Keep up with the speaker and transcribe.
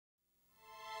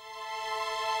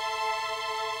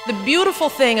The beautiful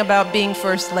thing about being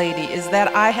First Lady is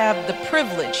that I have the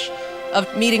privilege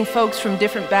of meeting folks from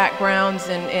different backgrounds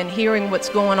and hearing what's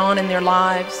going on in their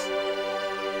lives.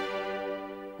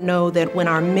 Know that when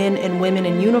our men and women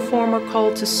in uniform are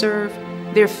called to serve,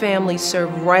 their families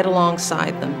serve right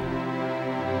alongside them.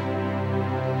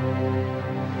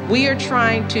 We are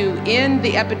trying to end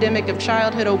the epidemic of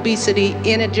childhood obesity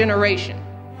in a generation.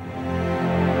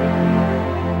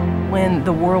 When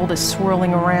the world is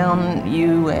swirling around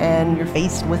you and you're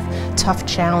faced with tough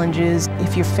challenges,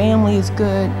 if your family is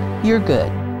good, you're good.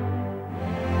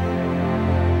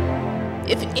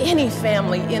 If any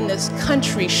family in this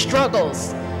country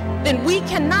struggles, then we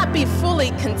cannot be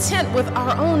fully content with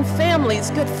our own family's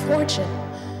good fortune,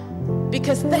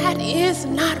 because that is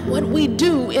not what we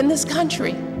do in this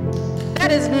country.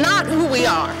 That is not who we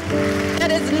are.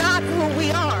 That is not who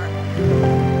we are.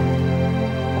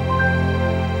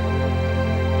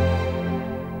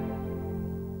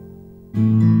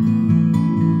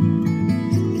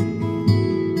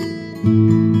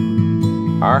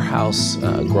 Our house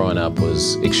growing up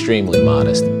was extremely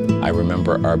modest. I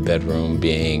remember our bedroom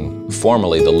being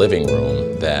formerly the living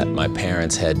room that my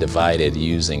parents had divided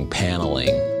using paneling.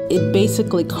 It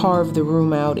basically carved the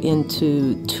room out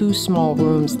into 2 small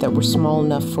rooms that were small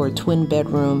enough for a twin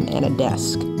bedroom and a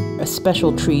desk. A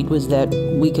special treat was that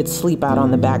we could sleep out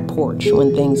on the back porch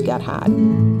when things got hot.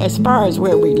 As far as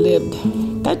where we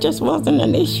lived, that just wasn't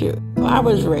an issue. I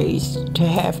was raised to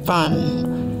have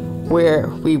fun where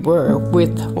we were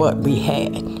with what we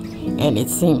had, and it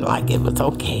seemed like it was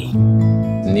okay.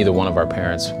 Neither one of our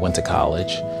parents went to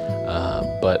college,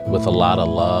 but with a lot of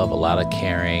love, a lot of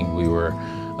caring, we were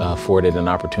afforded an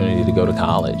opportunity to go to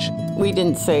college. We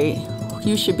didn't say,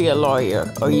 you should be a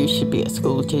lawyer or you should be a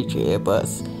school teacher. It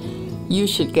was, you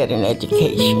should get an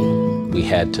education. We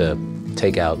had to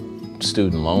take out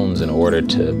student loans in order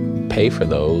to pay for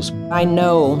those. I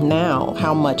know now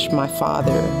how much my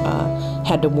father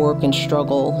had to work and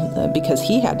struggle because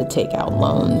he had to take out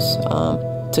loans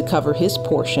to cover his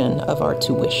portion of our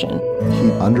tuition.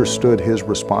 He understood his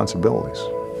responsibilities,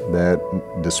 that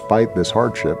despite this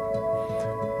hardship,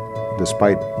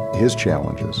 despite his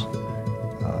challenges,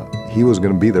 he was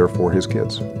going to be there for his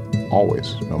kids,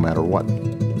 always, no matter what.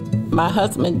 My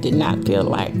husband did not feel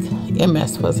like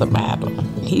MS was a battle.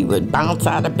 He would bounce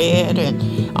out of bed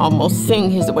and almost sing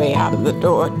his way out of the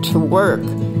door to work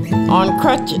on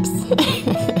crutches.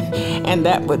 And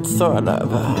that would sort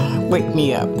of wake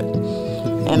me up.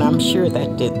 And I'm sure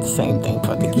that did the same thing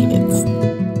for the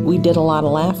kids. We did a lot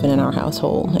of laughing in our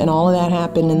household, and all of that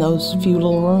happened in those few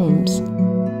little rooms.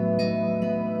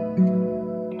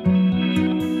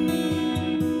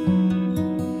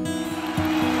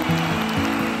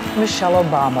 Michelle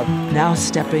Obama, now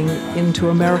stepping into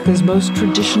America's most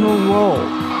traditional role,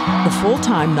 the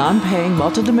full-time, non-paying,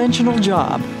 multidimensional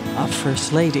job of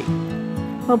First Lady.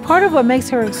 Well, part of what makes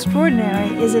her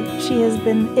extraordinary is that she has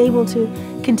been able to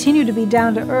continue to be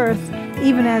down to earth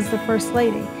even as the First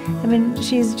Lady. I mean,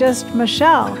 she's just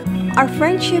Michelle. Our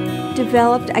friendship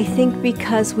developed, I think,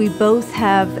 because we both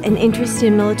have an interest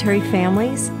in military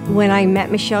families. When I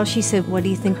met Michelle, she said, what do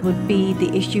you think would be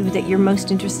the issue that you're most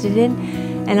interested in?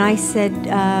 And I said,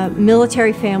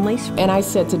 military families. And I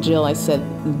said to Jill, I said,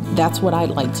 that's what I'd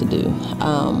like to do.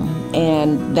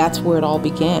 And that's where it all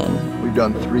began. We've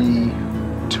done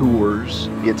 3 tours.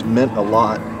 It's meant a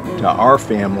lot to our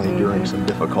family during some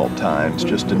difficult times,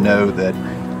 just to know that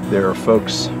there are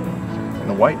folks in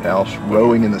the White House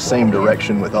rowing in the same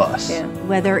direction with us. Yeah.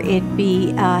 Whether it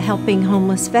be helping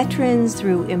homeless veterans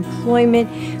through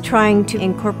employment, trying to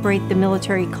incorporate the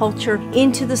military culture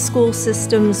into the school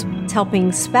systems,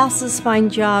 helping spouses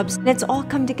find jobs, it's all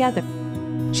come together.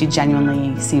 She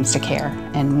genuinely seems to care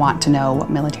and want to know what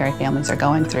military families are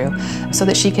going through so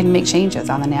that she can make changes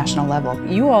on the national level.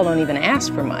 You all don't even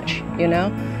ask for much, you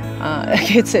know?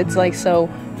 It's like, so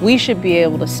we should be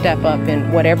able to step up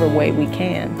in whatever way we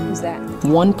can. Who's that?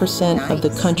 1% of the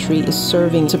country is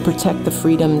serving to protect the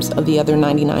freedoms of the other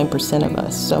 99% of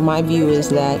us. So my view is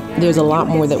that there's a lot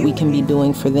more that we can be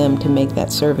doing for them to make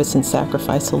that service and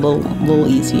sacrifice a little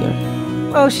easier.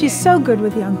 Oh, she's so good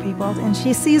with young people, and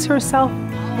she sees herself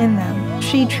in them.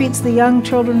 She treats the young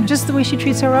children just the way she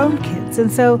treats her own kids, and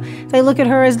so they look at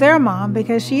her as their mom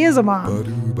because she is a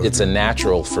mom. It's a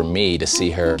natural for me to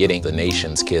see her getting the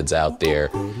nation's kids out there,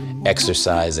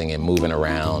 exercising and moving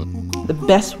around. The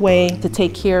best way to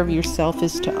take care of yourself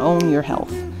is to own your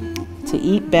health, to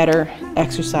eat better,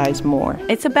 exercise more.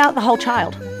 It's about the whole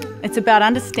child. It's about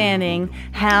understanding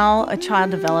how a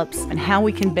child develops and how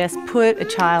we can best put a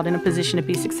child in a position to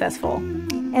be successful.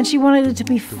 And she wanted it to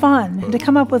be fun, to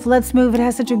come up with Let's Move. It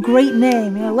has such a great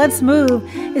name. You know, Let's Move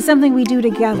is something we do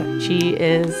together. She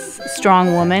is a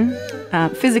strong woman.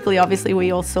 Physically, obviously, we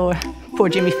all saw poor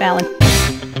Jimmy Fallon.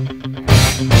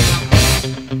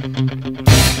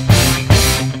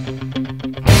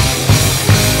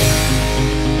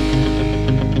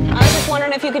 I was just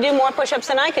wondering if you could do more push-ups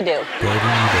than I could do.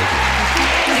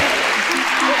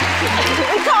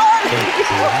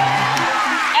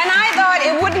 And I thought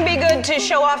it wouldn't be good to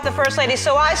show off the First Lady,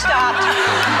 so I stopped.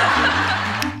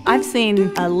 I've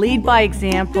seen a lead by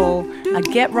example, a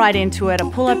get right into it, a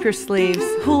pull up your sleeves,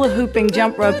 hula hooping,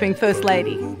 jump roping First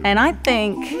Lady. And I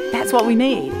think that's what we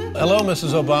need. Hello,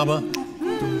 Mrs. Obama.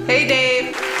 Hey,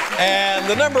 Dave. And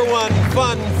the #1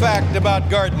 fun fact about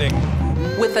gardening.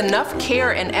 With enough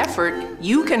care and effort,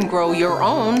 you can grow your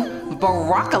own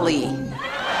broccoli.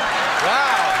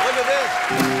 Wow, look at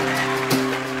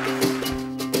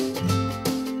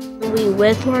We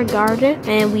went to our garden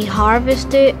and we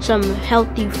harvested some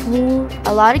healthy food.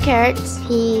 A lot of carrots,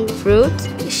 fruit.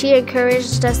 She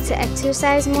encouraged us to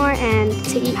exercise more and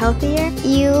to eat healthier.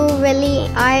 You really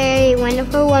are a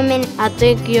wonderful woman. I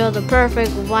think you're the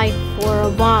perfect wife for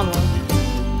Obama.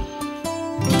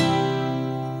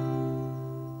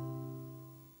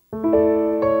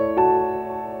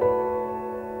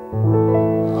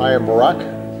 I am Barack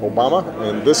Obama,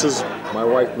 and this is my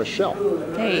wife, Michelle.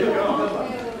 Hey,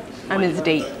 I'm his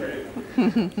date.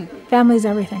 Family's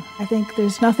everything. I think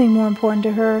there's nothing more important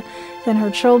to her than her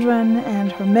children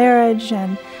and her marriage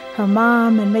and her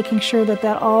mom, and making sure that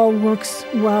that all works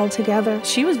well together.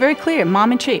 She was very clear,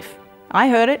 mom in chief. I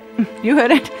heard it, you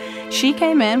heard it. She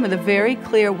came in with a very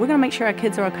clear, we're gonna make sure our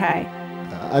kids are okay.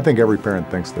 I think every parent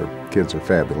thinks their kids are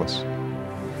fabulous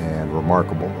and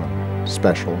remarkable and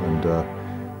special, and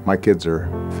my kids are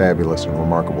fabulous and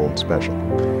remarkable and special.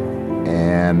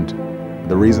 And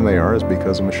the reason they are is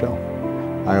because of Michelle.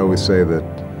 I always say that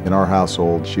in our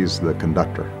household, she's the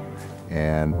conductor,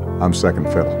 and I'm second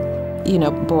fiddle. You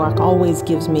know, Barack always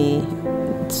gives me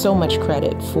so much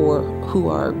credit for who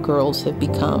our girls have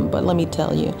become, but let me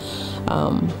tell you,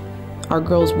 our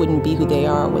girls wouldn't be who they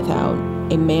are without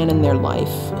a man in their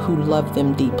life who loved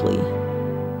them deeply.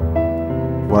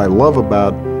 What I love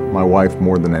about my wife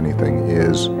more than anything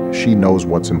is she knows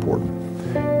what's important,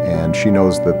 and she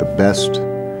knows that the best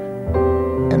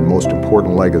and most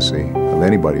important legacy of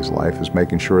anybody's life is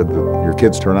making sure that your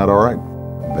kids turn out all right.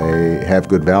 They have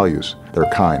good values, they're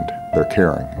kind, they're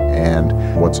caring, and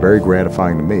what's very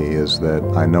gratifying to me is that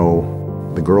I know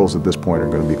the girls at this point are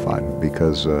going to be fine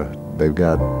because they've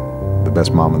got the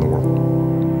best mom in the world.